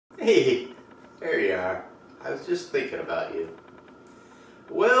Hey, there you are. I was just thinking about you.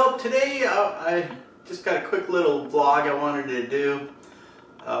 Well, today I just got a quick little vlog I wanted to do.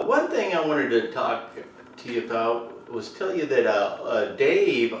 One thing I wanted to talk to you about was tell you that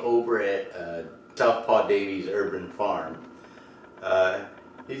Dave over at Southpaw Davey's Urban Farm,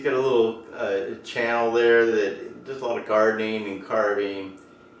 he's got a little channel there that does a lot of gardening and carving.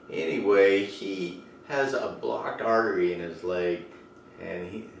 Anyway, he has a blocked artery in his leg,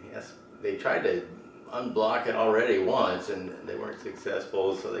 and they tried to unblock it already once and they weren't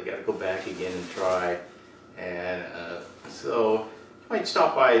successful, so they got to go back again and try. And so you might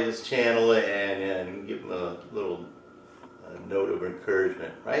stop by his channel and give him a little note of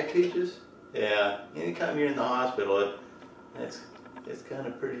encouragement, right, Peaches? Yeah, anytime you're in the hospital, it's kind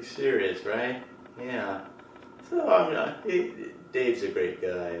of pretty serious, right? Yeah. So Dave's a great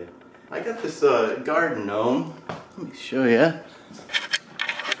guy. I got this garden gnome. Let me show you.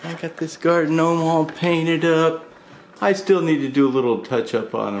 I got this garden gnome all painted up. I still need to do a little touch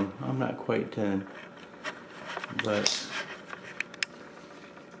up on him. I'm not quite done, but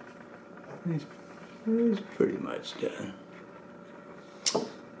he's pretty much done.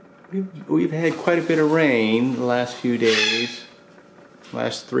 We've had quite a bit of rain the last few days,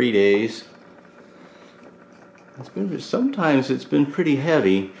 last 3 days. Sometimes it's been pretty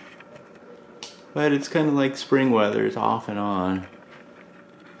heavy, but it's kind of like spring weather. It's off and on.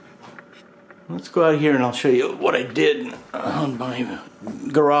 Let's go out here and I'll show you what I did on my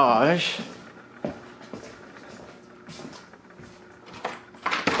garage.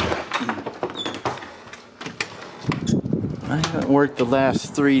 I haven't worked the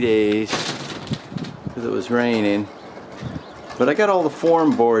last 3 days because it was raining, but I got all the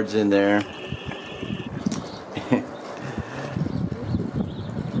form boards in there.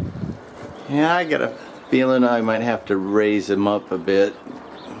 Yeah, I got a feeling I might have to raise them up a bit,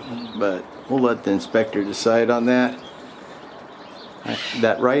 but we'll let the inspector decide on that.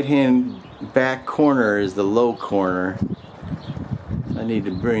 That right hand back corner is the low corner. I need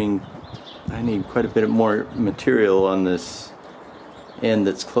quite a bit more material on this end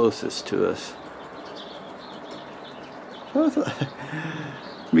that's closest to us.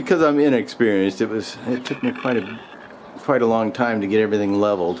 Because I'm inexperienced, it took me quite a long time to get everything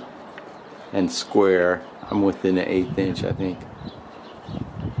leveled and square. I'm within an 1/8 inch, I think.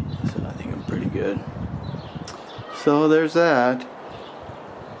 So I think I'm pretty good. So there's that.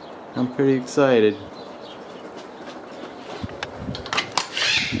 I'm pretty excited.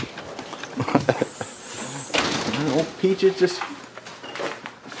 Old Peach is just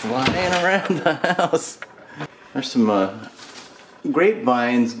flying around the house. There's some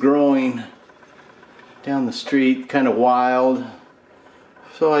grapevines growing down the street, kind of wild.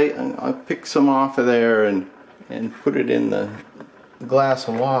 So I picked some off of there and put it in the glass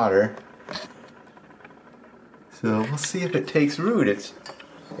of water. So we'll see if it takes root.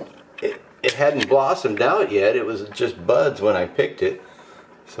 It hadn't blossomed out yet. It was just buds when I picked it.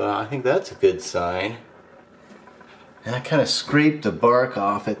 So I think that's a good sign. And I kind of scraped the bark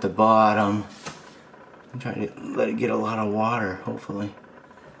off at the bottom. I'm trying to let it get a lot of water, hopefully.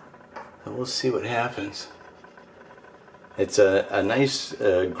 So we'll see what happens. It's a nice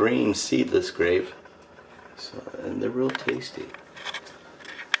green seedless grape, and they're real tasty.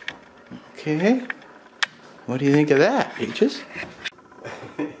 Okay, what do you think of that, Peaches?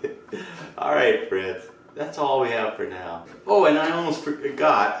 Alright, friends, that's all we have for now. Oh, and I almost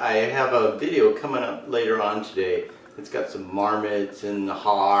forgot, I have a video coming up later on today. It's got some marmots and the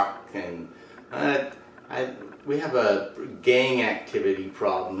hawk, and we have a gang activity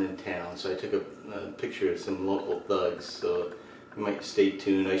problem in town, so I took a picture of some local thugs, so you might stay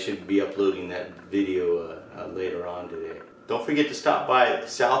tuned. I should be uploading that video later on today. Don't forget to stop by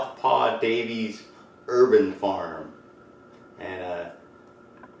Southpaw Davey's Urban Farm and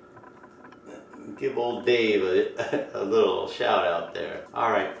give old Dave a little shout out there.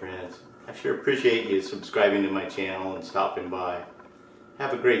 Alright, friends, I sure appreciate you subscribing to my channel and stopping by.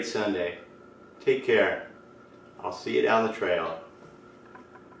 Have a great Sunday. Take care. I'll see you down the trail.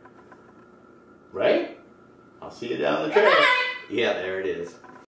 Right? I'll see you down the trail. Yeah, there it is.